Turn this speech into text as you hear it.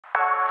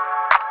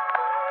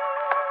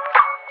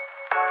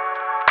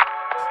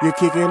You're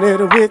kicking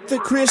it with the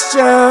Christians.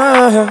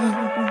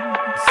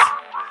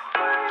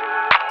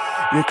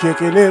 You're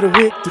kicking it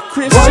with the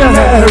Christians. One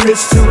marriage,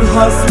 two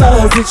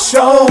hustlers, it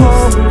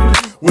shows.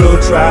 We'll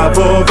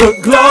travel the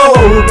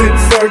globe in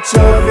search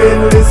of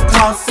endless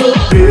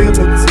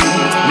possibilities.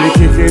 You're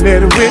kicking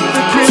it with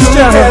the Christians.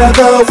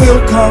 Together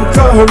we'll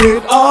conquer it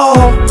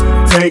all.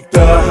 Take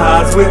the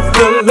highs with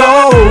the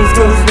lows,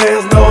 cause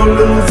there's no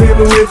losing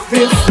with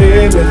this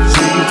energy.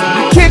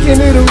 You're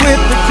kicking it with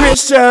the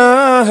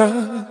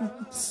Christians.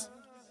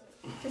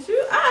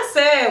 I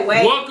said,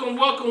 wait.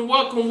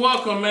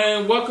 Welcome,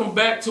 man. Welcome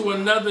back to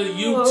another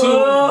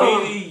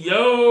YouTube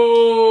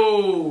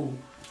video.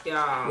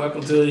 Y'all.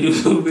 Welcome to a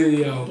YouTube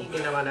video. You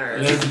get on my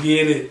nerves. Let's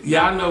get it.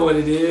 Y'all know what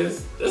it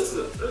is. It's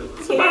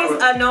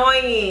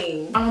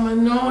annoying. I'm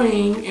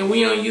annoying, and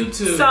we on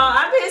YouTube. So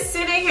I've been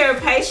sitting here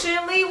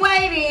patiently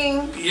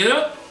waiting.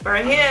 Yep. For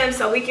him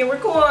so we can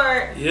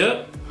record.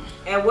 Yep.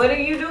 And what are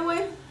you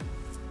doing?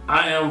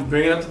 I am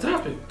bringing up the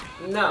topic.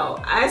 No,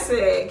 I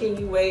said, can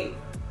you wait?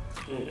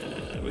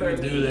 Yeah, we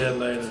can do that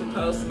later. To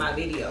post my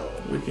video.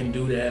 We can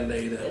do that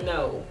later.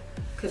 No,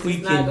 because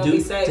it's not gonna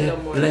be saved no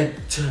more.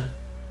 Later.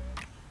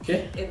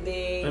 Okay. And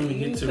then Let me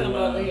you get to come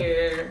over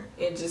here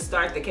and just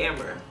start the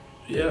camera.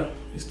 Yeah,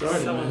 you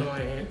started. So man.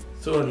 annoying.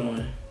 So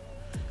annoying.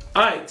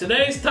 All right,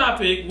 today's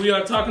topic, we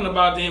are talking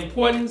about the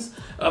importance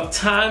of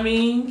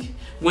timing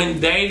when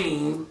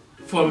dating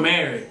for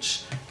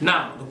marriage.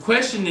 Now, the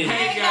question is,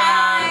 hey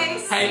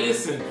guys, hey,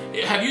 listen,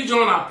 have you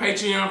joined our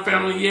Patreon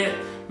family yet?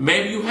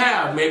 Maybe you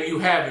have, maybe you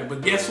haven't.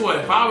 But guess what?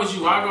 If I was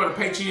you, I'd go to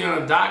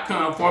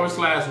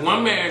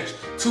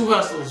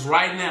patreon.com/1marriage2hustles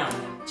right now.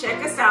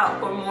 Check us out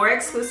for more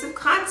exclusive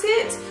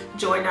content.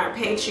 Join our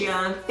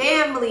Patreon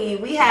family.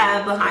 We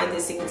have behind the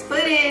scenes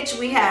footage.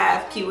 We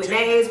have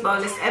Q&As,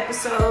 bonus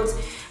episodes,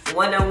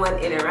 one-on-one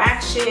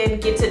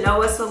interaction, get to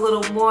know us a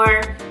little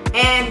more.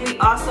 And we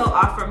also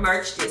offer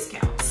merch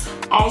discounts.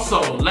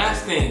 Also,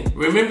 last thing,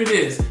 remember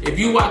this. If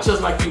you watch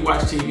us like you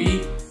watch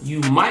TV, you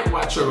might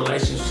watch your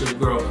relationship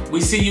grow.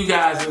 We see you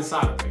guys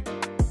inside of it.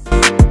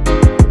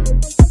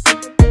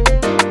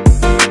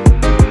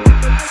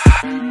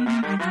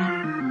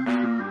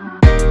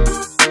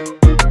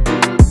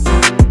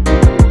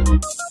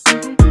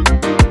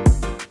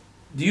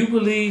 Do you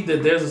believe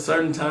that there's a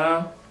certain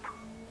time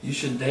you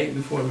should date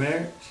before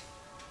marriage?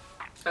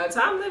 A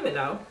time limit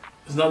though.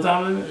 There's no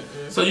time limit?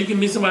 So you can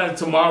meet somebody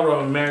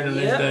tomorrow and marry the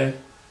next day?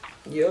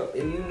 Yep,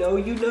 and you know,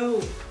 you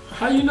know.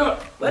 How you know?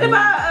 What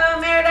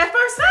about married at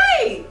first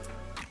sight?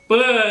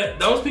 But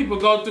those people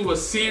go through a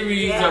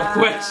series of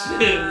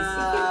questions.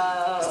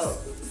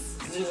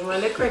 Just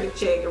run a credit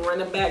check and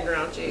run a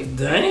background check.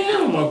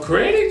 Damn, a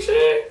credit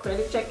check?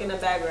 Credit check and a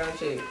background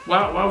check.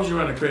 Why would you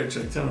run a credit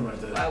check? Tell me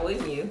about that. Why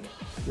wouldn't you?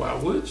 Why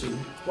would you?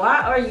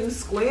 Why are you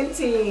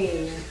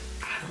squinting?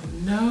 I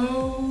don't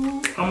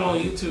know. I'm on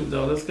YouTube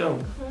though. Let's go.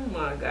 Oh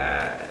my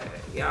God.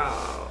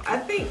 Y'all. I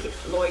think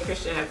Lloyd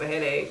Christian has a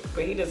headache,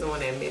 but he doesn't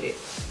want to admit it.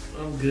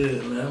 I'm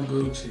good, man. I'm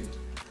Gucci.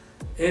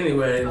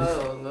 Anyways.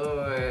 Oh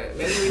Lord.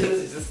 Maybe we need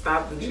to just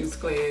stop the juice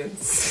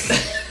cleanse.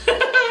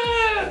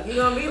 You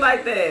gonna be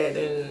like that,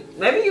 and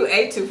maybe you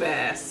ate too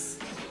fast.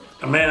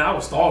 Man, I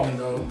was starving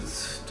though.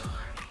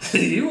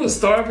 You was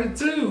starving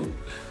too.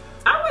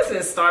 I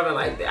wasn't starving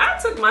like that. I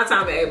took my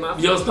time and ate my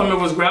food. Your stomach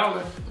was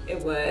growling?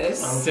 It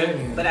was. I'm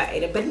telling you. But I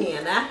ate a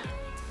banana.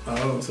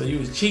 Oh, so you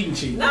was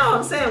cheating. No,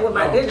 I'm saying with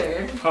my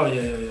dinner. Oh,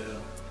 yeah.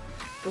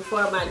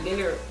 Before my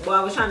dinner. Well,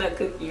 I was trying to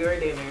cook your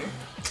dinner.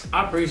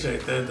 I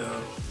appreciate that,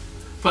 though.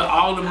 For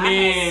all the men.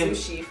 I had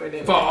sushi for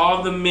dinner. For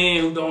all the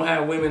men who don't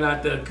have women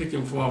out there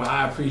cooking for them,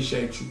 I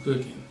appreciate you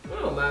cooking.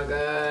 Oh, my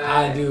God.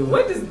 I do.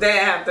 What does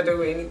that have to do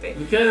with anything?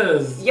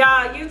 Because.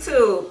 Y'all,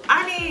 YouTube,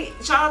 I need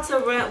y'all to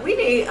run. We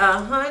need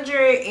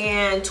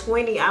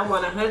 120. I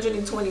want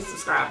 120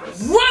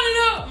 subscribers. Run it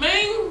up,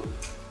 man.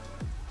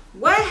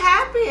 What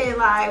happened?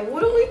 Like,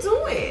 what are we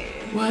doing?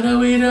 What are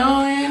we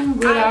doing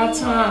with our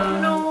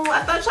time? No,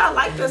 I thought y'all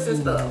liked us and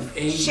stuff.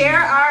 Share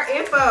our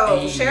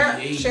info.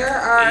 Share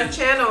our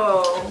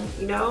channel.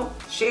 You know,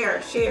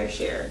 share.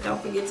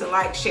 Don't forget to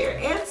like, share,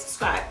 and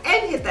subscribe,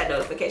 and hit that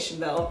notification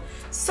bell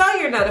so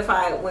you're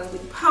notified when we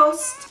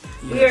post.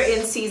 Yes. We are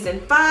in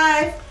season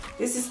 5.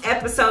 This is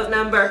episode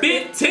number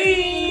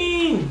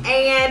 15.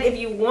 And if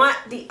you want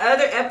the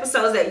other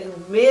episodes that you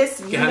missed,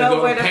 you know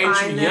where to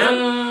find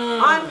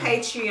them. On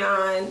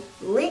Patreon.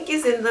 Link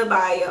is in the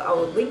bio.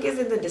 Oh, link is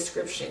in the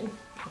description.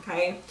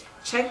 Okay?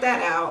 Check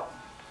that out.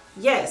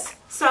 Yes.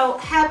 So,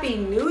 Happy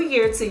New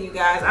Year to you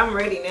guys. I'm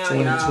ready now,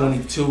 y'all.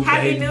 2022,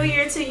 Happy New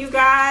Year to you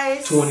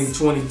guys.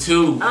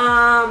 2022.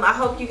 I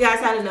hope you guys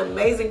had an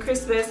amazing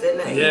Christmas and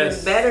an even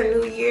better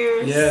New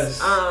Year's. Yes.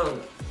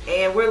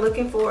 And we're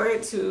looking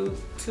forward to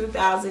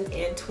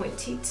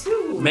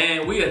 2022.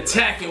 Man, we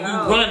attacking, we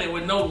running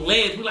with no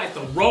legs. We like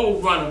the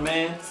road runner,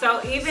 man. So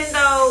even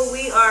though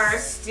we are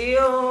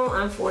still,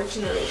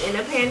 unfortunately, in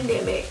a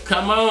pandemic,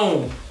 come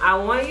on, I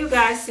want you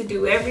guys to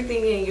do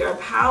everything in your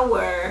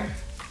power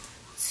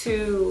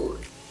to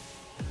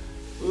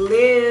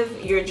live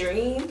your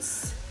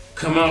dreams.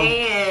 Come on.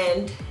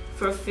 And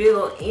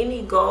fulfill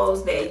any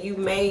goals that you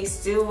may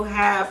still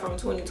have from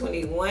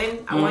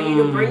 2021. I want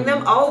you to bring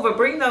them over.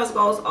 Bring those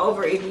goals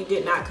over if you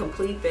did not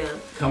complete them.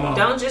 Come on.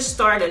 Don't just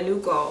start a new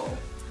goal.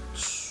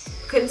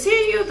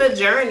 Continue the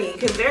journey,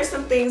 because there's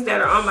some things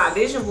that are on my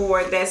vision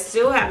board that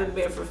still haven't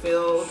been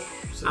fulfilled.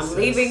 Success. I'm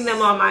leaving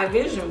them on my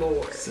vision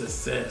board.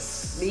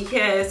 Success.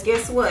 Because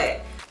guess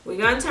what? We're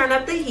going to turn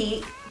up the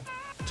heat.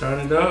 Turn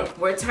it up.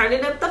 We're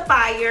turning up the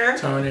fire.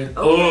 Turn it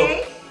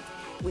okay? up.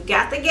 We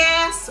got the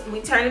gas. We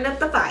turning up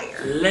the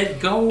fire. Let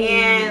go.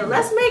 And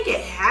let's make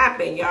it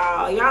happen,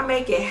 y'all. Y'all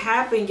make it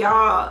happen,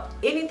 y'all.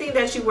 Anything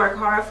that you work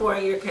hard for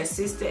and you're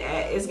consistent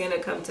at is going to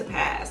come to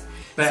pass.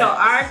 Facts. So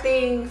our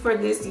thing for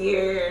this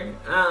year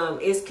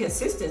is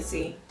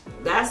consistency.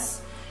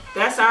 That's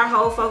our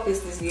whole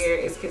focus this year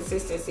is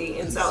consistency.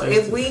 And so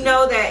if we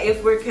know that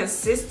if we're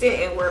consistent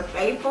and we're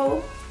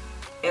faithful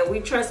and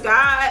we trust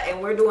God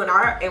and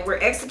we're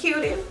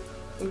executing,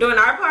 we're doing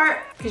our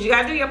part, because you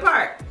got to do your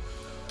part.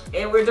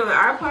 And we're doing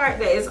our part,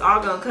 that it's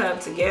all going to come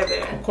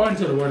together. According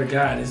to the word of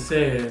God, it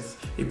says,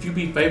 if you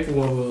be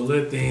faithful over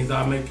little things,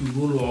 I'll make you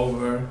ruler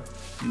over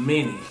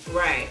many.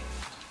 Right.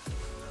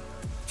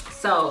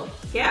 So,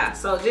 yeah.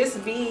 So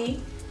just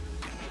be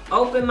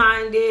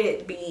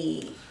open-minded,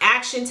 be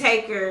action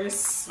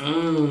takers,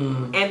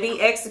 and be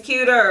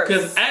executors.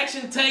 Because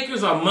action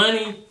takers are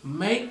money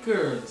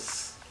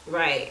makers.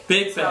 Right.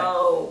 Big fact.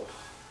 So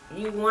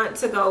you want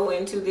to go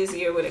into this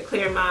year with a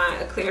clear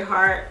mind, a clear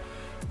heart.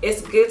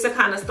 It's good to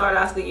kind of start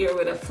off the year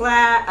with a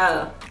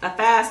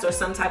fast or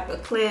some type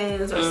of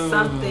cleanse or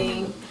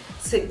something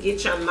to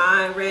get your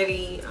mind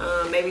ready.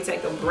 Maybe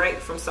take a break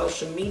from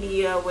social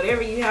media,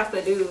 whatever you have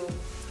to do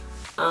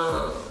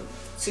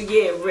to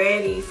get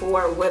ready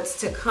for what's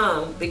to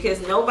come.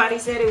 Because nobody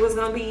said it was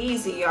going to be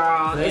easy,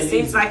 y'all. It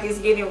seems like it's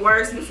getting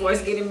worse before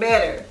it's getting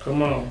better.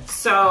 Come on.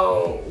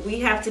 So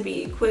we have to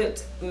be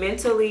equipped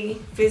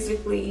mentally,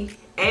 physically,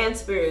 and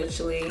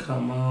spiritually.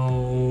 Come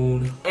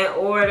on. In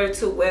order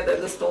to weather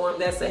the storm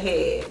that's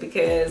ahead,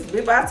 because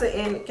we're about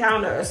to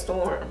encounter a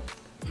storm.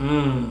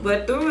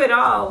 But through it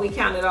all, we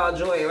count it all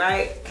joy,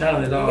 right?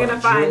 Count it all. We're gonna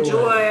find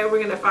joy.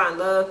 We're gonna find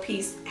love,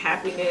 peace,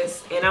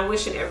 happiness, and I'm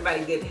wishing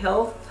everybody good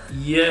health.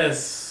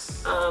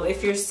 Yes.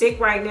 If you're sick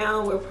right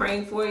now, we're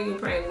praying for you,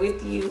 praying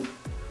with you.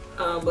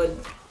 But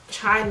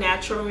try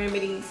natural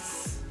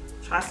remedies.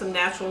 Try some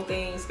natural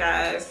things,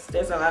 guys.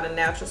 There's a lot of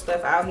natural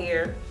stuff out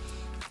here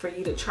for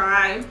you to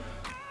try.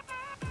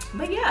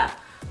 But yeah,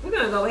 we're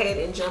gonna go ahead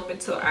and jump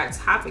into our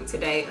topic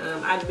today.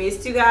 I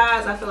missed you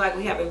guys. I feel like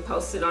we haven't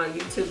posted on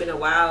YouTube in a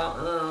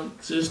while.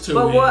 Just 2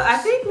 but weeks. I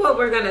think what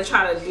we're gonna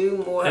try to do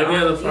more on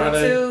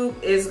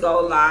YouTube is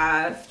go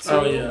live too.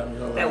 Oh yeah,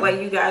 that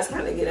way you guys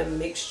kind of get a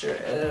mixture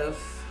of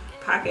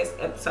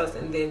podcast episodes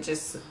and then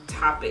just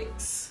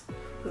topics,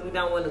 because we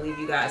don't want to leave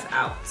you guys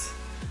out.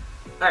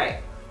 All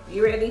right,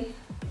 you ready?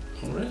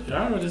 I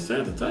already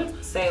said the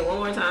title. Say it one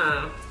more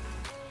time.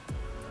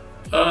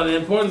 The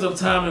importance of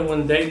timing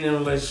when dating in a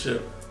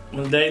relationship,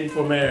 when dating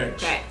for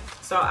marriage. Okay,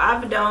 so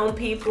I've known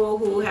people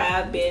who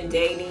have been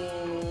dating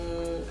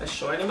a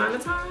short amount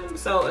of time.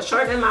 So a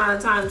short amount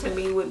of time to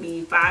me would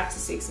be 5 to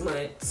 6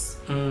 months,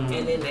 and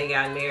then they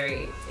got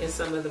married, and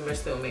some of them are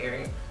still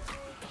married.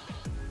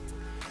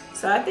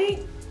 So I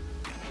think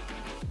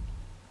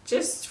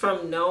just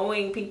from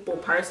knowing people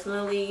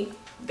personally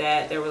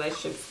that their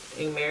relationships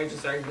and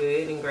marriages are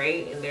good and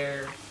great and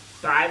they're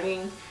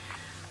thriving,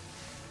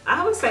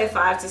 I would say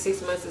 5 to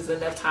 6 months is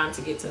enough time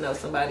to get to know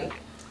somebody.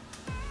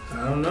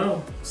 I don't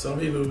know. Some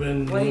people have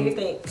been. What do you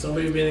think? Some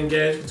people have been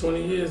engaged for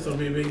 20 years. Some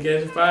people have been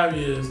engaged for 5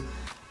 years.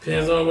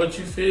 Depends on what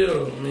you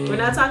feel. I mean, we're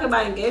not talking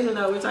about engagement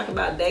though. We're talking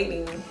about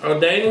dating. Oh,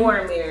 dating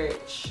or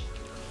marriage.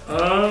 I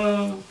don't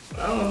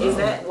know. Is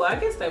that? Well, I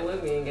guess they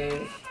would be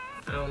engaged.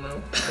 I don't know.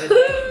 But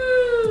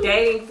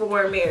dating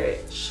for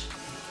marriage.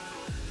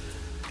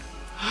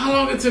 How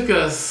long it took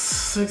us?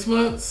 6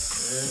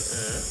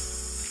 months.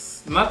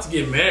 Not to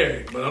get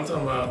married, but I'm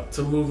talking about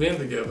to move in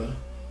together.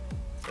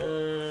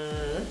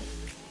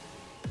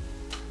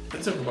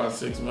 It took about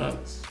 6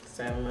 months.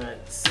 7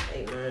 months,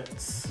 8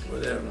 months,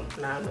 whatever.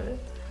 9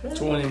 months,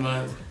 20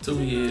 months,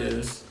 2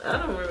 years. I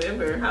don't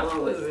remember. How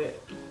long was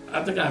it?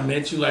 I think I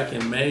met you like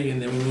in May, and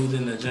then we moved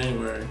into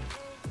January.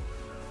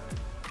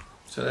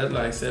 So that's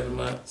like 7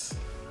 months.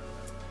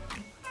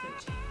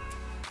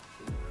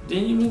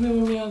 Didn't you move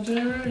in with me on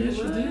January? Yes,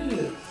 you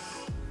did.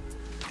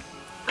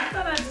 I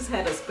thought I just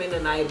had a spend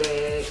a night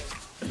bag.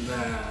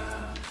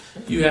 Nah,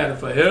 you had a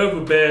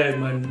forever bag,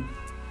 man.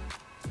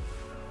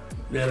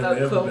 You had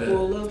a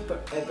couple of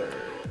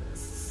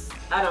forevers.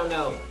 I don't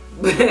know,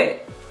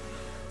 but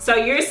so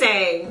you're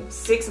saying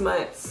 6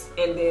 months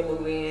and then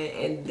move in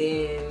and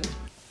then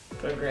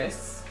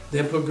progress.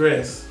 Then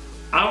progress.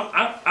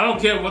 I don't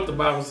care what the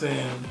Bible's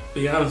saying.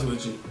 Be honest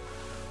with you.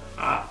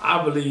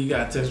 I believe you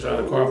gotta test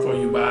drive the car before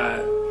you buy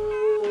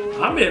it.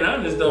 I'm being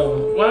honest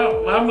though.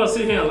 Well, I'm gonna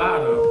sit here and lie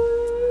though.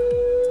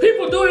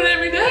 People do it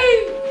every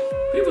day.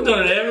 People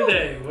doing it every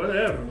day.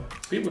 Whatever.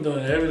 People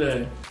doing it every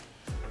day.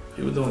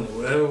 People doing it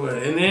whatever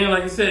way. And then,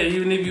 like you said,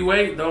 even if you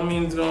wait, don't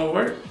mean it's gonna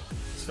work.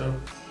 So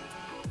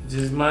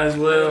Just might as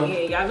well. Yeah,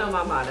 y'all know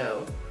my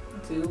motto.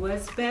 Do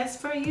what's best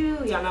for you.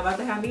 Y'all not about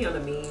to have me on the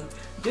meme.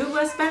 Do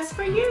what's best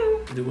for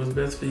you. Do what's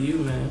best for you,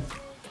 man.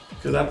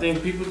 Because I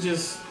think people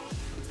just,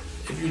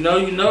 if you know,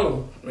 you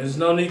know. There's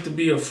no need to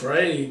be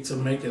afraid to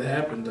make it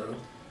happen, though.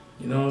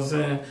 You know what I'm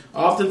saying?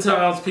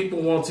 Oftentimes,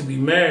 people want to be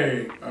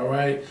married, all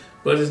right?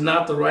 But it's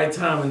not the right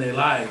time in their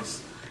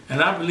lives.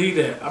 And I believe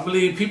that. I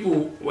believe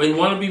people, they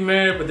want to be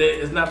married, but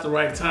it's not the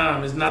right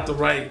time. It's not the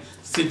right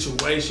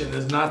situation.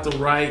 It's not the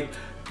right,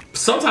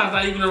 sometimes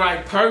not even the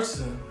right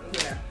person.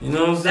 Yeah. You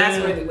know what I'm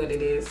saying? That's really what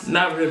it is.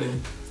 Not really.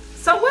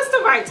 So what's the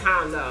right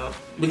time, though?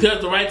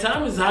 Because the right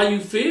time is how you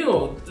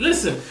feel.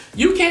 Listen,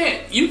 you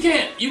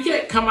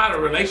can't come out of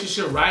a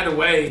relationship right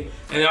away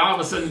and then all of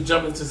a sudden you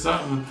jump into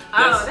something.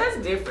 That's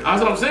different.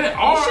 That's what I'm saying.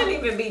 Or, you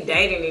shouldn't even be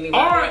dating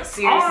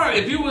anybody. Or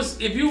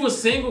if you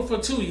was single for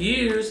 2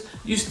 years,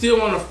 you still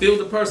want to feel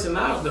the person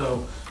out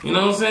though. You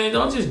know what I'm saying?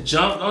 Don't just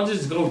jump. Don't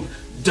just go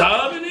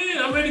diving in.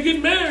 I'm ready to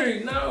get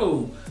married.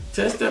 No.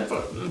 Test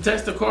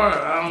the car.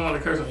 I don't want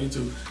to curse on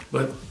YouTube,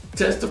 but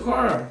test the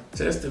car.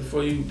 Test it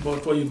before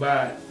you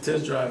buy it.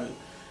 Test drive it.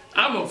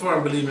 I'm a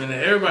firm believer in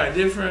that. Everybody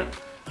different.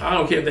 I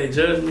don't care if they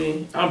judge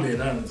me. I'm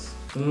being honest.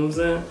 You know what I'm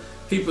saying?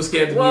 People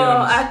scared to be honest.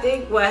 Well, I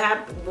think what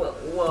happened.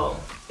 Well,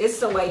 it's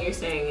the way you're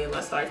saying it.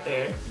 Let's start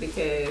there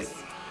because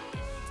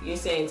you're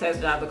saying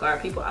test drive the car.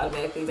 People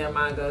automatically their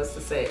mind goes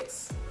to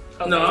sex.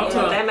 Okay, no, I'm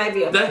talking. That might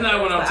be a. That's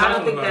not what I'm talking about. I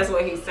don't think that's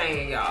what he's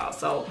saying, y'all.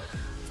 So,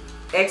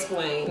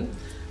 explain.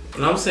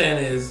 What I'm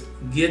saying is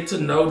get to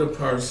know the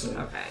person.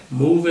 Okay.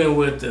 Move in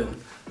with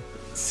them.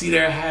 See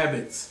their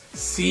habits.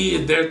 See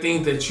if there are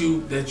things that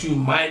you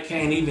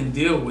can't even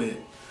deal with.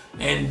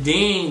 And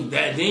then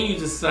you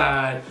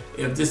decide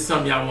if this is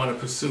something y'all want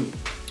to pursue.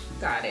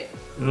 Got it.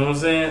 You know what I'm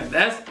saying?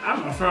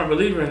 I'm a firm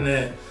believer in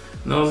that.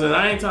 You know what I'm saying?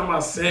 I ain't talking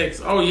about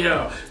sex. Oh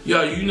yeah,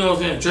 you know what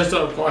I'm saying? Dress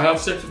up or have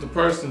sex with the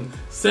person.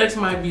 Sex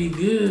might be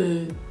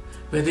good,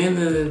 but at the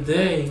end of the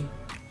day,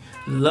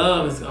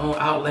 love is gonna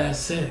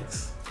outlast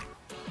sex.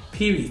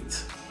 Period.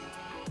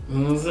 You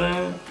know what I'm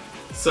saying?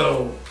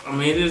 So I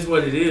mean, it is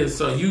what it is.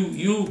 So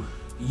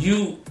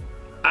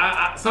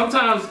I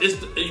sometimes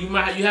you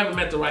haven't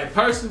met the right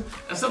person,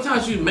 and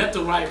sometimes you met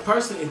the right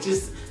person.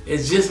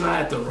 It's just not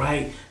at the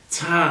right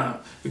time,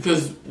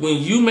 because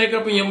when you make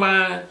up in your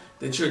mind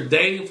that you're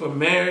dating for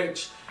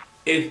marriage,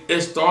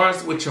 it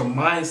starts with your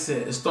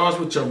mindset. It starts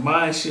with your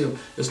mind shift.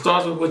 It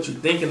starts with what you're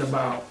thinking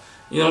about.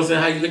 You know what I'm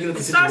saying? How you looking at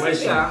the situation. It starts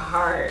with your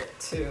heart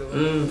too.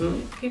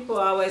 Mm-hmm. People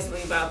always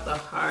leave out the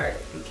heart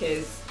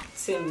because,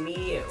 to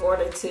me, in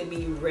order to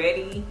be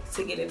ready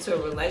to get into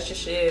a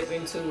relationship,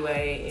 into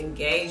a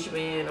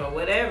engagement, or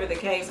whatever the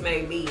case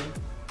may be,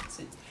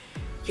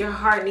 your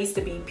heart needs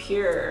to be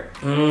pure.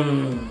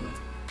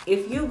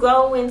 If you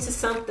go into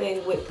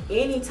something with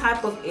any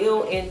type of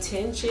ill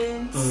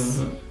intentions,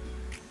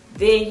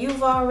 then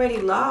you've already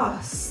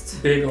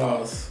lost. Big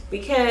loss.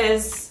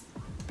 Because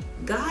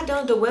God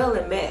don't dwell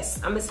in mess.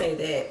 I'm gonna say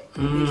that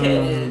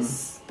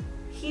because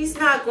He's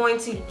not going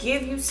to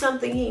give you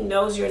something He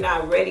knows you're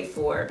not ready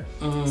for.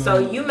 So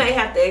you may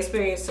have to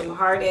experience some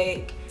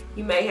heartache.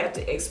 You may have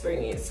to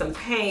experience some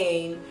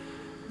pain,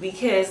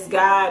 because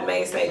God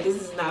may say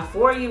this is not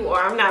for you, or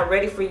I'm not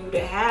ready for you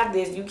to have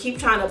this. You keep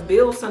trying to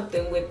build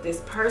something with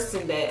this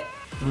person that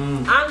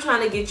I'm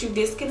trying to get you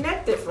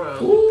disconnected from.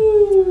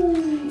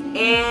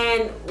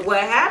 And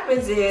what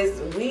happens is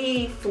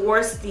we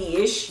force the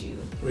issue.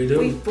 We do.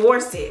 We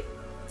force it.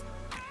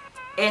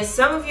 And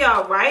some of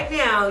y'all right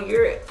now,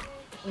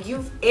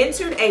 you've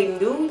entered a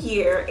new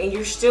year and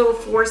you're still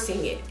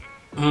forcing it.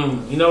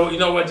 You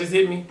know what just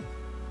hit me?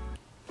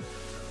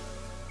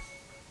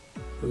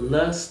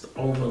 Lust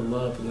over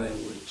love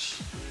language.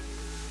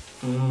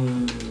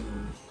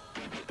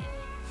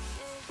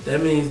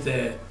 That means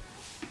that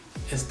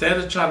instead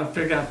of trying to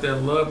figure out their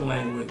love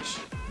language,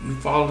 you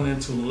falling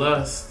into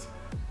lust,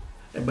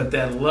 but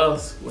that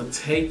lust will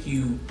take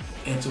you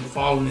into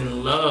falling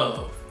in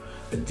love.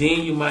 But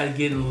then you might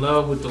get in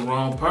love with the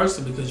wrong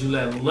person because you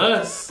let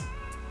lust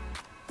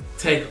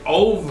take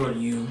over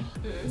you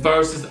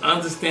versus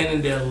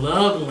understanding their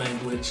love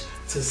language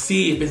to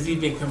see if it's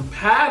even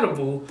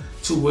compatible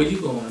to where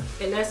you're going.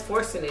 And that's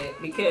forcing it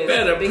because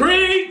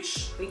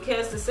preach.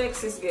 Because the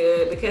sex is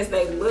good, because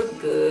they look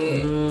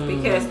good,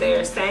 because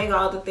they're saying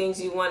all the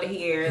things you want to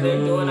hear, they're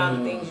doing all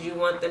the things you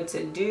want them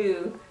to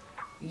do.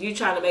 You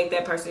trying to make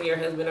that person your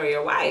husband or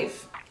your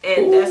wife,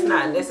 and that's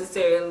not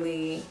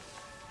necessarily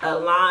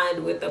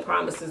aligned with the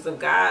promises of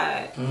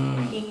God.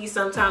 He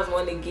sometimes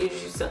want to give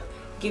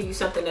you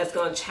something that's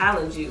going to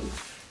challenge you.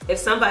 If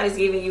somebody's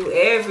giving you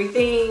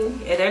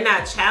everything and they're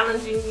not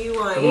challenging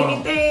you on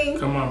anything,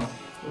 come on.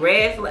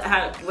 Red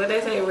flag. What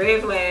they say?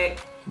 Red flag.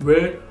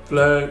 Red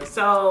flag.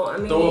 So I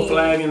mean, throw a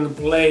flag in the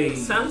play.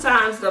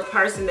 Sometimes the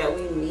person that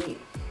we meet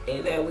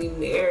and that we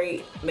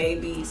marry may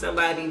be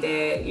somebody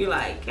that you're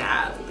like,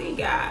 God,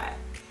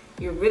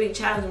 you're really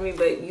challenging me,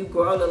 but you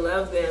grow to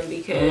love them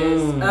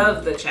because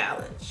of the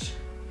challenge.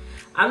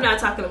 I'm not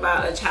talking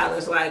about a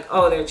challenge like,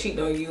 oh, they're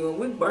cheating on you and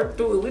we worked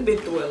through it. We've been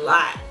through a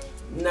lot.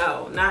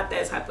 No, not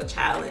that type of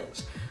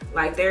challenge.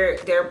 Like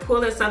they're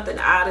pulling something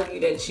out of you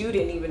that you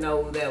didn't even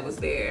know that was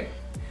there.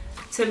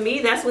 To me,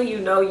 that's when you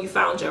know you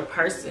found your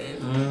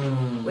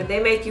person. When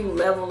they make you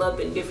level up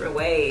in different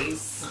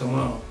ways. Come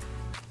on.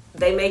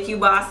 They make you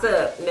boss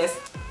up. And that's,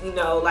 you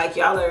know, like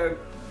y'all are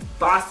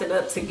bossing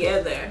up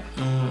together.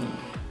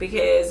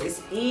 Because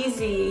it's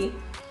easy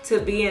to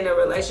be in a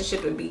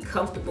relationship and be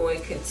comfortable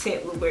and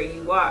content with where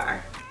you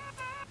are.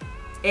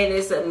 And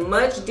it's a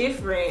much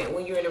different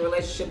when you're in a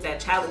relationship that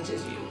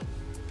challenges you.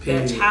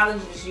 That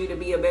challenges you to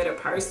be a better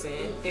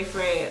person.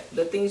 Different,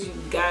 the things you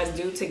guys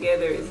do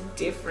together is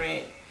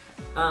different.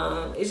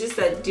 It's just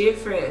a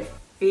different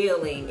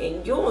feeling,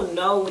 and you'll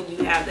know when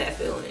you have that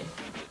feeling.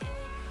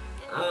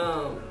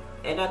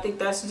 And I think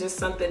that's just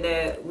something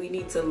that we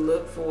need to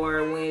look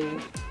for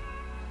when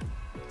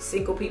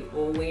single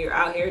people, when you're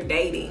out here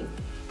dating.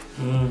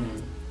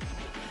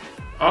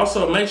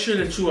 Also, make sure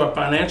that you are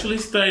financially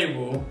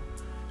stable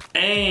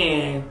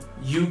and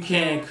you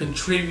can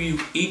contribute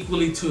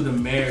equally to the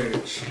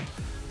marriage.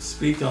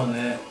 Speak on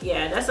that.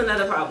 Yeah, that's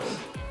another problem.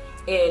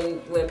 And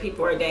when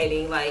people are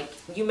dating, like,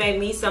 you may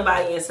meet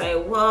somebody and say,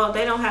 well,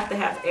 they don't have to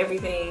have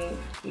everything,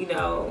 you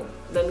know,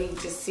 let me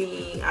just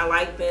see, I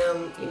like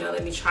them, you know,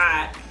 let me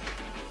try it.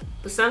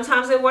 But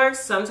sometimes it works,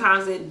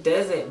 sometimes it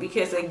doesn't.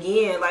 Because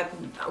again, like,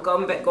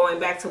 going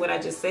back to what I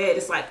just said,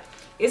 it's like,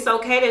 it's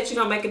okay that you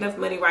don't make enough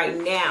money right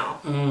now.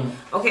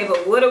 Okay,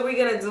 but what are we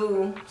gonna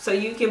do so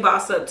you can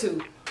boss up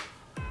too?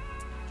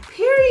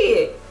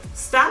 Period.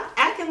 Stop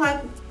acting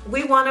like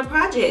we want a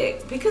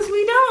project, because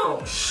we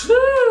don't.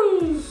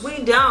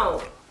 We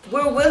don't.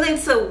 We're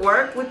willing to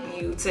work with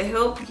you to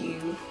help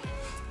you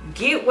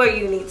get where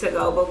you need to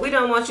go, but we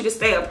don't want you to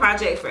stay a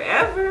project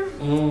forever.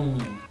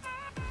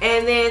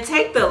 And then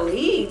take the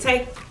lead.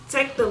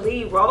 Take the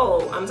lead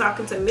role. I'm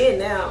talking to men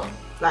now.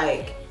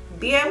 Like,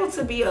 be able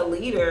to be a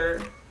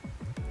leader,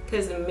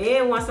 because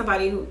men want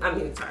somebody who,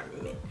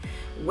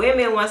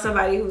 women want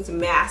somebody who's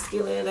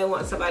masculine. They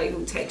want somebody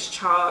who takes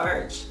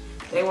charge.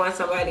 They want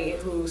somebody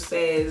who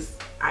says,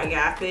 I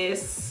got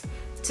this.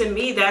 To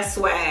me, that's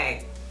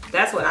swag.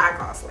 That's what I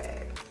call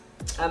swag.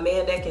 A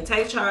man that can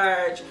take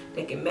charge,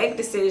 that can make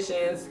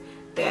decisions,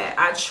 that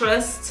I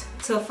trust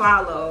to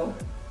follow.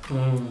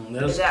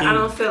 That's that key. I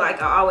don't feel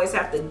like I always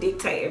have to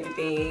dictate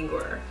everything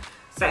or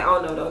say,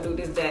 oh no, don't do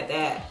this,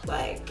 that.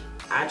 Like,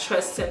 I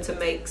trust him to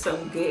make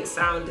some good,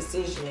 sound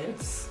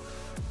decisions.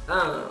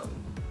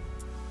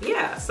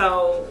 Yeah,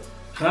 so.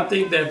 I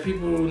think that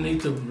people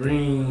need to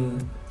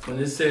bring, when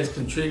it says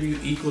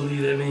contribute equally,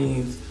 that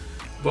means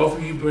both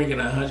of you bringing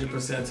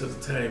 100% to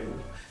the table.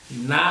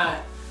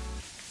 Not,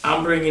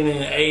 I'm bringing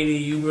in 80,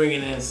 you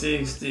bringing in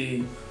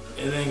 60.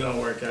 It ain't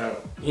gonna work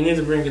out. You need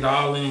to bring it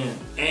all in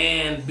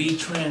and be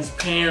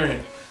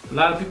transparent. A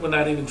lot of people are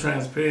not even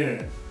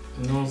transparent.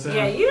 You know what I'm saying?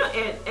 Yeah, you know,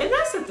 and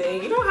that's the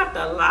thing. You don't have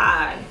to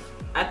lie.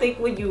 I think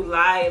when you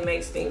lie, it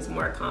makes things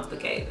more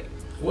complicated.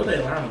 What they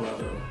lying about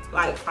though?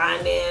 Like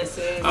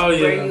finances,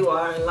 where you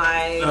are in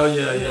life. Oh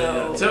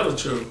yeah. Tell the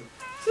truth.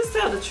 Just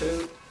tell the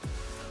truth.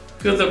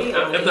 Because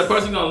if the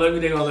person gonna love you,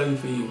 they gonna love you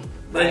for you.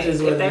 Right. If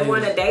they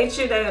want to date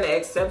you, they're gonna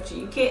accept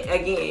you.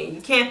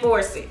 You can't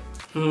force it.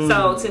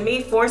 So to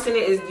me, forcing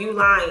it is you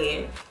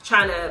lying,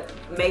 trying to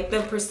make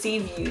them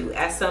perceive you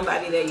as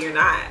somebody that you're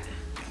not.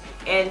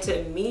 And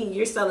to me,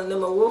 you're selling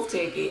them a wolf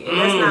ticket, and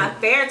that's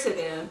not fair to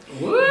them.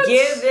 What?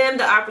 Give them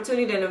the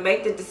opportunity to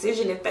make the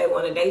decision if they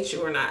want to date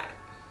you or not.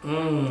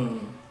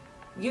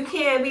 You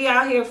can't be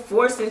out here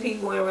forcing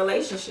people in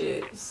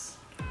relationships.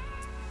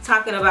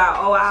 Talking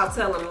about, oh, I'll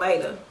tell them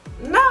later.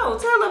 No,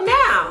 tell them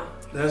now.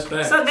 That's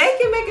fact. So they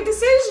can make a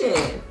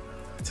decision.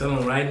 Tell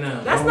them right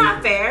now. That's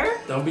not fair.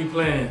 Don't be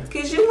playing.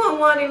 Because you wouldn't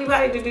want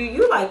anybody to do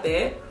you like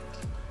that.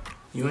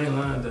 You ain't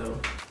lying though.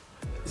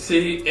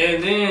 See,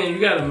 and then you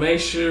gotta make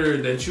sure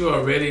that you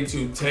are ready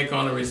to take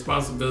on the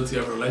responsibility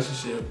of a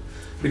relationship.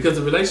 Because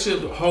the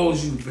relationship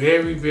holds you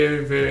very,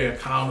 very, very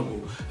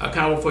accountable.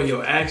 Accountable for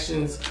your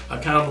actions,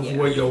 accountable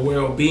for your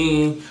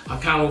well-being,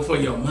 accountable for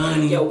your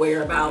money. Your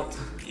whereabouts.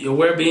 Your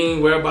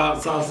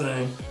whereabouts, all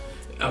saying.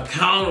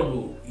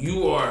 Accountable.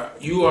 You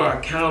are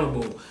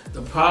accountable.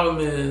 The problem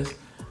is,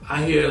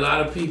 I hear a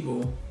lot of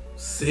people,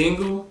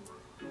 single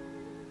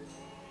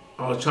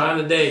or trying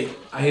to date,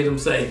 I hear them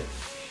say,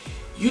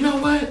 you know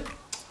what?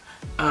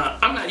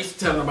 I'm not used to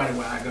telling nobody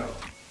where I go.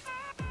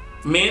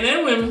 Men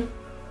and women.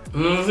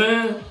 You know what I'm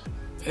saying?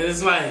 And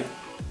it's like,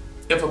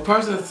 if a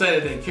person say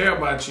that they care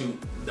about you,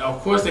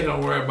 of course they're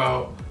gonna worry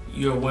about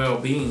your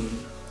well-being.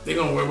 They're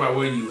gonna worry about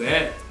where you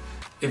at.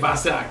 If I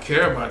say I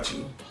care about you,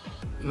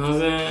 you know what I'm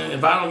saying?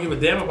 If I don't give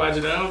a damn about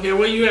you, then I don't care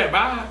where you at.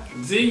 Bye.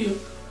 See you.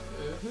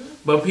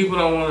 But people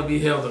don't want to be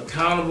held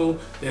accountable.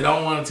 They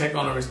don't want to take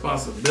on a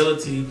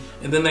responsibility.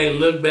 And then they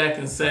look back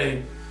and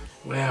say,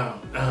 well,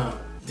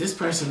 this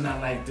person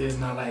not like this,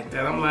 not like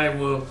that. I'm like,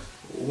 well,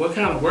 what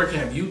kind of work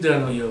have you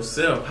done on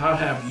yourself? How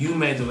have you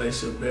made the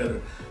relationship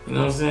better? You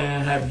know what I'm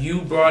saying? Have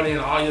you brought in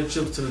all your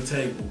chips to the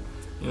table?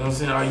 You know what I'm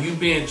saying? Are you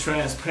being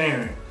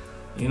transparent?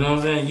 You know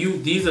what I'm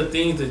saying? These are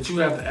things that you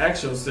have to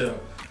ask yourself.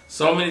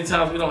 So many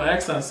times we don't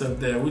ask ourselves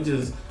that. We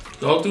just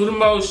go through the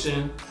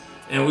motion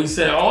and we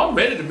say, oh, I'm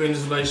ready to be in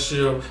this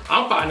relationship.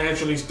 I'm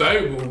financially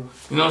stable.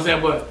 You know what I'm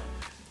saying? But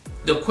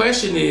the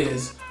question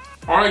is,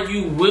 are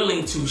you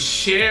willing to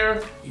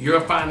share your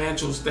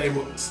financial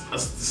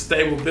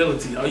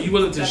stability? Are you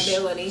willing to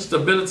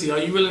stability? Are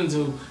you willing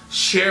to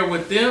share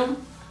with them?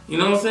 You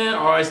know what I'm saying?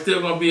 Or it's still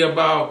gonna be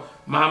about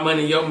my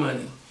money, your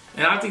money?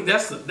 And I think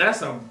that's a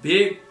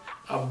big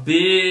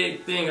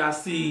thing I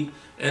see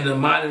in the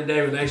modern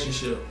day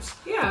relationships.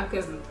 Yeah,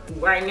 because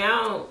right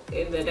now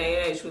in the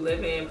day and age we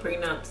live in,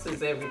 prenups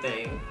is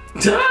everything.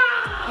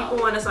 People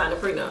want to sign a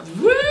prenup.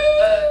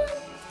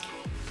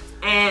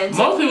 And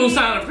most people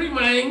sign a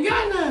prenup ain't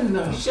got nothing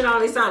though. You should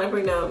only sign a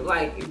prenup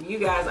like if you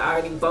guys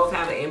already both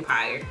have an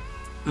empire.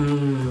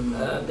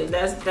 Then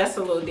that's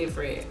a little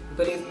different.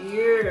 But if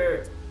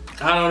you're,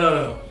 I don't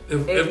know.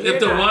 If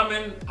the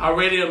woman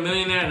already a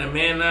millionaire and the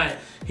man not,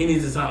 he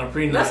needs to sign a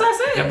prenup. That's what I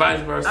said. And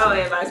vice versa. Oh,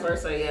 and vice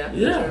versa, yeah.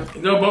 Yeah,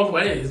 it go both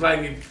ways. Like,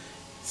 if,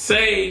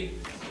 say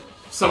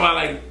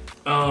somebody like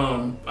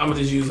I'm gonna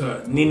just use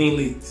her, Nene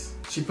Leakes.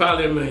 She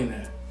probably a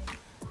millionaire.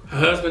 Her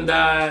husband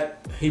died.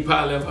 He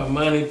probably left her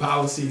money,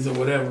 policies, or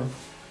whatever.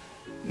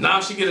 Now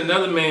she get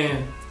another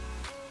man.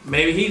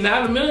 Maybe he's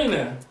not a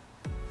millionaire.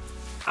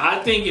 I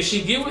think if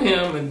she get with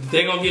him and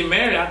they're gonna get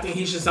married, I think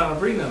he should sign a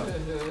prenup.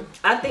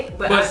 I think,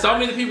 but so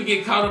many people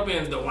get caught up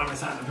in the woman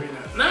signing a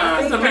prenup. No,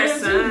 I it's think the her man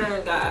son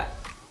too. got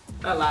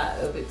a lot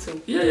of it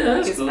too. Yeah,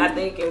 that's cool. I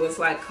think it was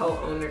like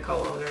co-owner,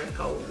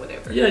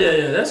 whatever.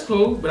 Yeah, that's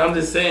cool. But I'm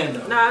just saying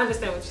though. No, I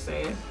understand what you're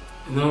saying.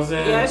 You know what I'm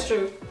saying? Yeah, that's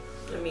true.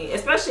 I mean,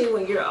 especially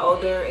when you're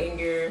older and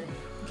you're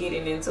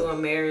getting into a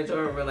marriage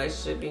or a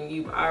relationship and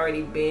you've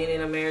already been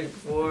in a marriage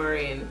before,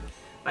 and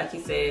like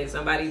you said,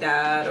 somebody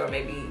died, or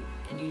maybe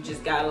you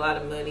just got a lot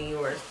of money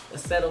or a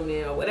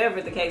settlement or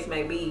whatever the case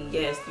may be.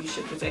 Yes, you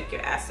should protect your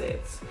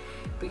assets,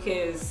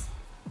 because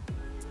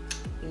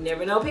you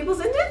never know people's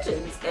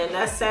intentions, and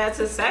that's sad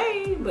to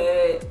say,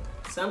 but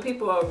some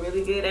people are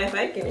really good at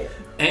faking it.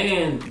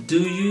 And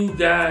do you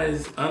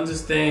guys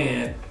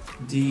understand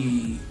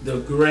the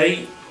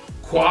great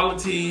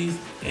qualities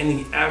and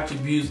the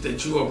attributes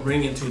that you are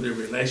bringing to the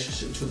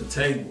relationship, to the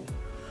table?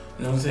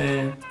 You know what I'm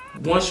saying?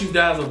 Once you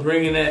guys are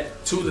bringing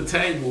that to the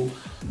table,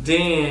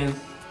 then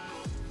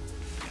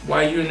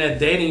while you're in that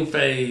dating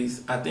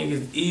phase, I think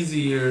it's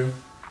easier,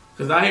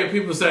 because I hear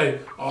people say,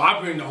 oh, I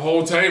bring the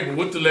whole table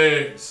with the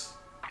legs.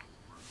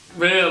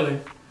 Really?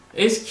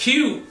 It's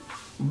cute,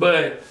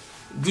 but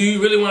do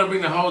you really want to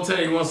bring the whole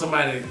table? You want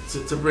somebody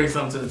to bring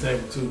something to the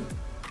table too.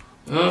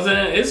 You know what I'm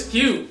saying? It's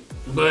cute,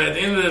 but at the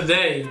end of the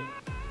day,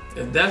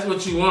 if that's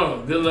what you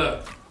want, good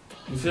luck.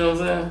 You feel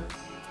what I'm saying?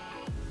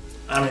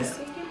 I mean,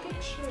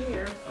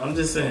 I'm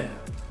just saying,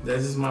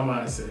 that's just my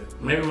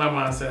mindset. Maybe my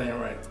mindset ain't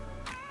right,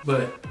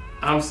 but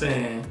I'm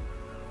saying,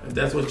 if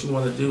that's what you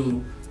want to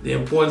do, the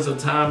importance of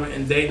time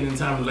and dating and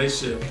time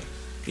relationship,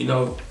 you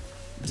know,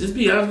 just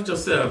be honest with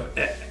yourself.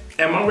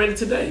 Am I ready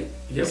to date?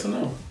 Yes or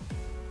no?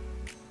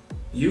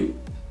 You?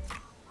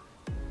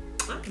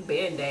 I've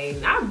been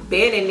dating. I've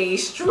been in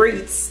these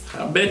streets.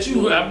 I bet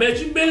you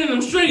been in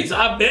them streets.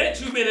 I bet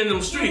you been in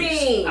them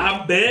streets.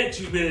 I bet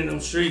you been in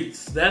them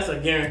streets. That's a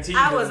guarantee.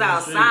 I was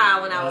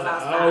outside when I was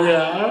outside. Oh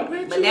yeah, I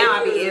bet but now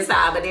I be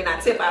inside, but then I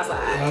tip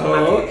outside.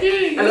 Oh,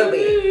 okay. A little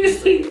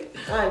bit.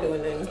 I ain't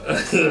doing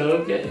nothing.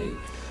 Okay.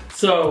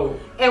 So.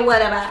 And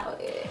what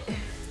about it?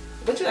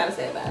 What you gotta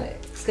say about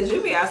it? Cause you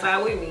be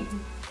outside with me.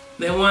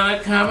 They wanna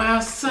come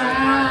outside.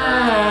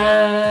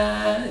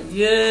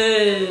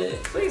 Yeah.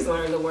 Please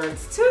learn the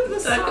words to the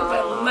song. Talk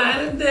about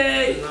night and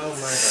day. Oh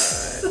my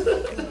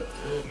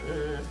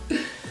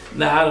god.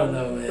 Nah, I don't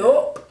know, man.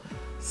 Nope.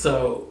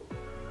 So,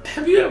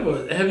 have you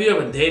ever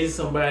dated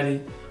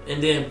somebody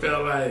and then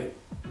felt like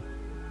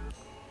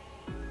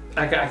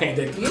I can't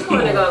date them? You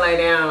want to go lay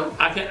down?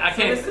 I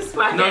can't. So this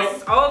podcast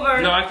is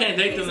over. No, I can't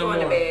date them no more.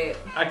 To bed.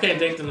 I can't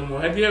date them no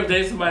more. Have you ever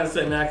dated somebody and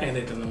said, "Man, I can't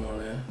date them no more,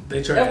 man.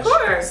 They trash." Of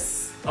course.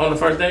 On the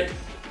first date?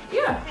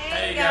 Yeah.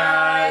 Hey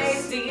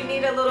guys. Do you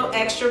need a little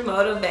extra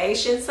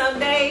motivation some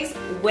days?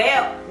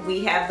 Well,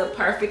 we have the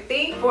perfect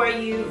thing for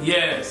you.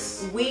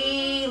 Yes.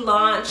 We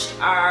launched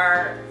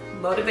our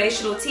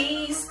motivational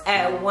tees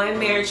at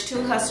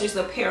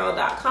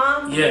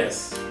onemarriage2hustlersapparel.com.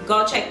 Yes.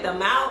 Go check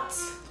them out.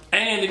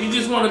 And if you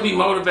just want to be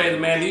motivated,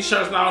 man, these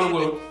shirts not only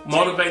will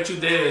motivate you,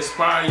 they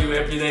inspire you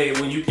every day.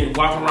 When you can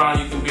walk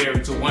around, you can be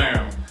able to wear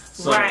them.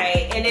 So.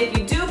 Right. And if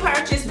you do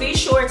purchase, be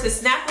sure to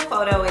snap a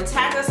photo and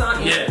tag us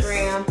on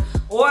Instagram. Yes.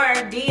 Or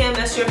DM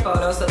us your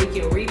photo so we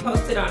can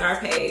repost it on our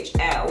page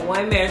at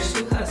One Marriage,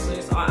 Two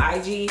Hustlers on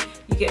IG.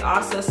 You can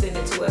also send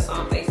it to us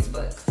on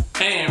Facebook.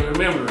 And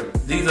remember,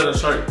 these are the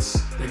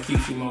shirts that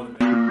keep you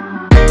motivated.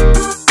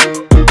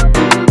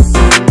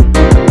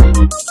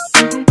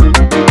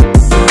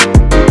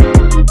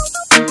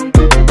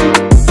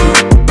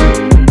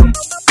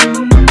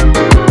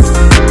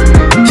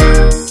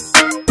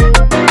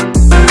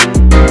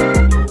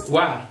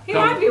 Why? He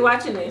might be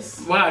watching this.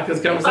 Why?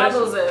 Because conversation.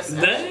 Follows us.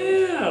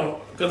 Damn.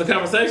 Because the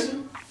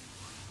conversation.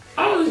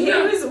 Oh,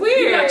 it was weird.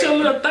 You got your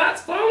little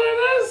thoughts following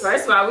us.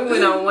 First of all, we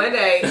went on one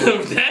date.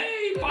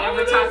 Dang, He We following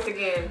never us? talked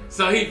again.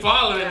 So he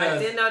following I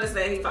us. didn't notice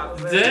that he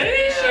followed us.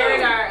 Damn.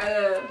 Shared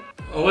our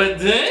Well,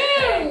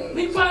 damn.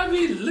 He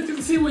probably be looking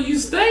to see where you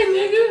stay,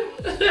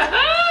 nigga.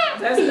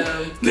 that's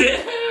dumb.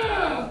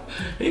 Yeah.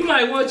 He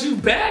might want you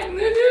back,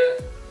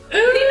 nigga. He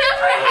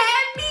never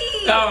had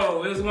me.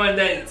 Oh, it was one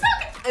day.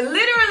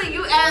 Literally,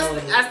 you asked.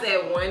 I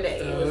said one day.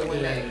 It was one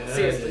day. Okay.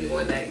 Seriously,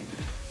 one day.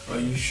 Are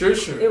you sure?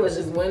 It was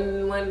just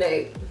one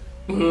day.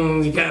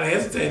 You kind of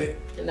hesitated.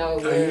 No,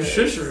 it Are you was.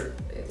 sure?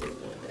 It was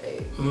one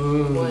day.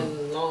 Mm.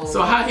 One long.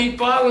 So how he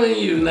following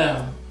you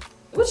now?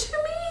 What you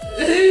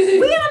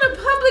mean? We on a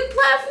public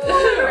platform.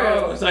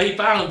 Oh, so he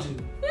found you.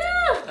 Yeah.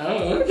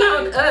 Oh, okay. He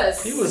found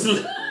us. He was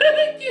looking.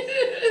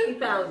 He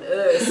found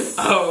us.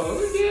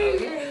 Oh, okay.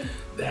 Okay.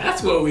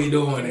 That's what we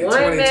doing in One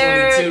 2022.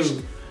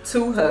 marriage,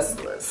 two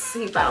hustlers.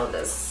 He found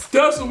us.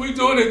 That's what we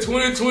doing in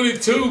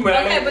 2022,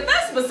 man. Okay, but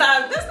that's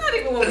besides. That's not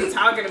even what we're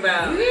talking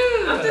about.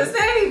 Yeah. I'm just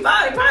saying he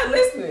probably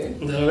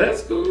listening. No,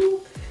 that's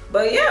cool.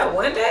 But yeah,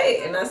 one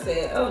day, and I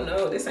said, "Oh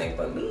no, this ain't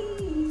for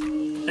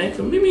me." Ain't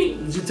for me.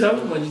 Did you tell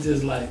him or you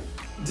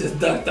just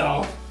ducked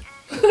off?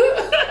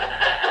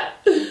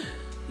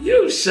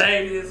 You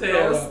shady as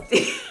hell.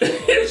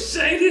 You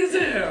shady as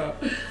hell.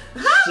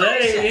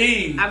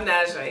 Shady. I'm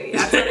not shady.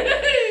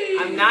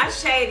 I'm not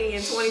shady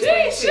in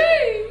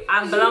 2022.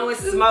 I'm blowing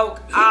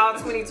smoke all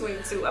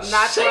 2022. I'm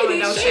not throwing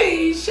no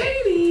shade.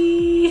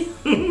 Shady.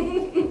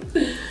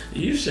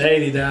 You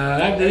shady,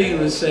 dog. I knew you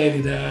was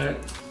shady, dog.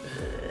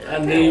 I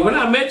knew you. When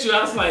I met you,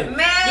 I was like, Man,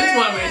 this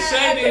woman is I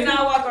shady. could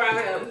not walk around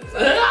him.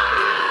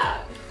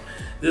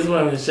 This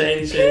woman is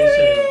shady.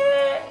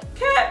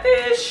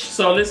 Catfish.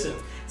 So listen.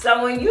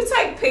 So when you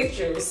take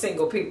pictures,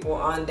 single people,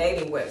 on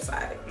dating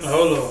websites,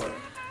 Oh Lord.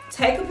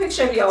 take a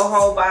picture of your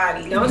whole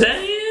body. Don't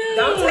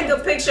take a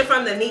picture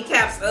from the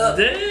kneecaps up.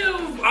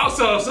 Damn.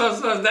 Also,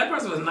 so that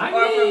person was not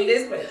Or from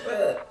this place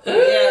up.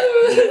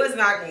 Yeah, he was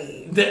not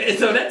me.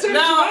 So that turns you No,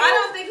 off? I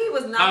don't think he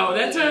was not me. Oh,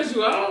 that turns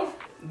you off?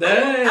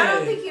 Dang. I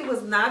don't think he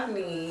was knock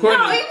me.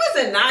 Courtney. No, he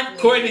wasn't knock me.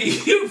 Courtney,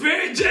 you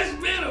very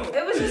judgmental.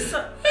 It was just so.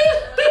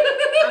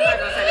 I'm not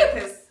gonna say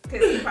that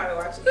because he's probably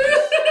watching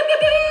this.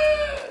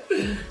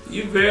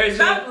 You very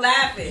Stop judgmental.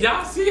 laughing.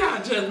 Y'all see how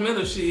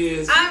judgmental she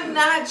is. I'm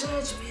not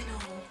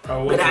judgmental.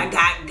 Oh, But I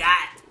got.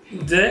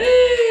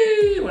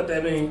 Dang. What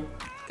that mean?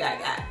 Got.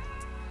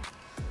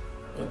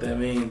 What that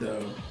mean,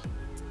 though?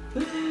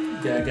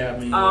 Got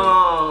me.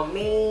 Oh,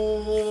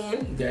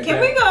 man. Can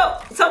we go?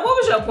 So what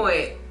was your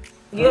point?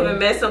 You ever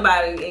met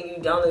somebody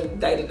and you only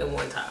dated them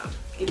one time?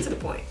 Get to the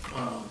point.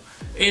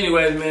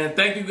 Anyways, man,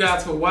 thank you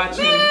guys for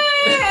watching. Man,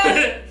 you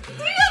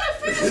gotta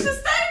finish the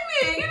statement.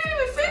 You didn't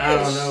even finish. I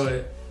don't know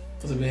it,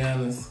 to be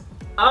honest.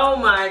 Oh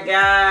my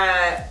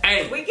God.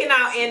 Hey. We can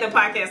now end the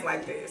podcast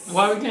like this.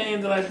 Why we can't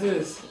end it like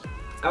this?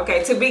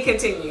 Okay, to be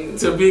continued.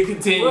 To be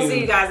continued. We'll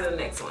see you guys in the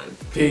next one.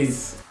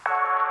 Peace.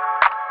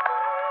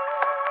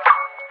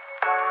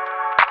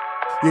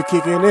 You're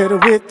kicking it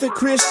with the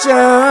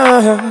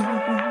Christians.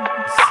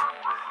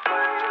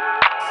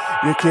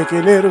 You're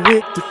kicking it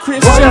with the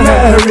Christians. One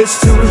marriage,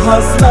 two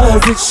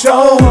hustlers, it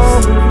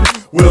shows.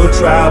 We'll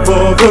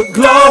travel the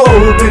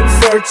globe in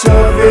search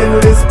of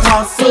endless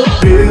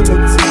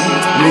possibilities.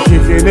 You're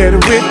kicking it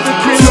with the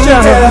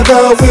Christians.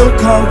 Together we'll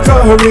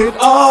conquer it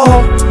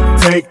all.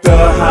 Take the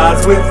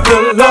highs with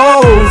the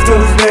lows,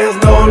 'cause there's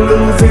no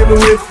losing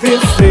with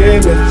this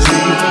energy.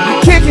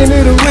 You're kicking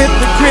it with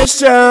the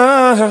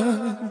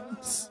Christians.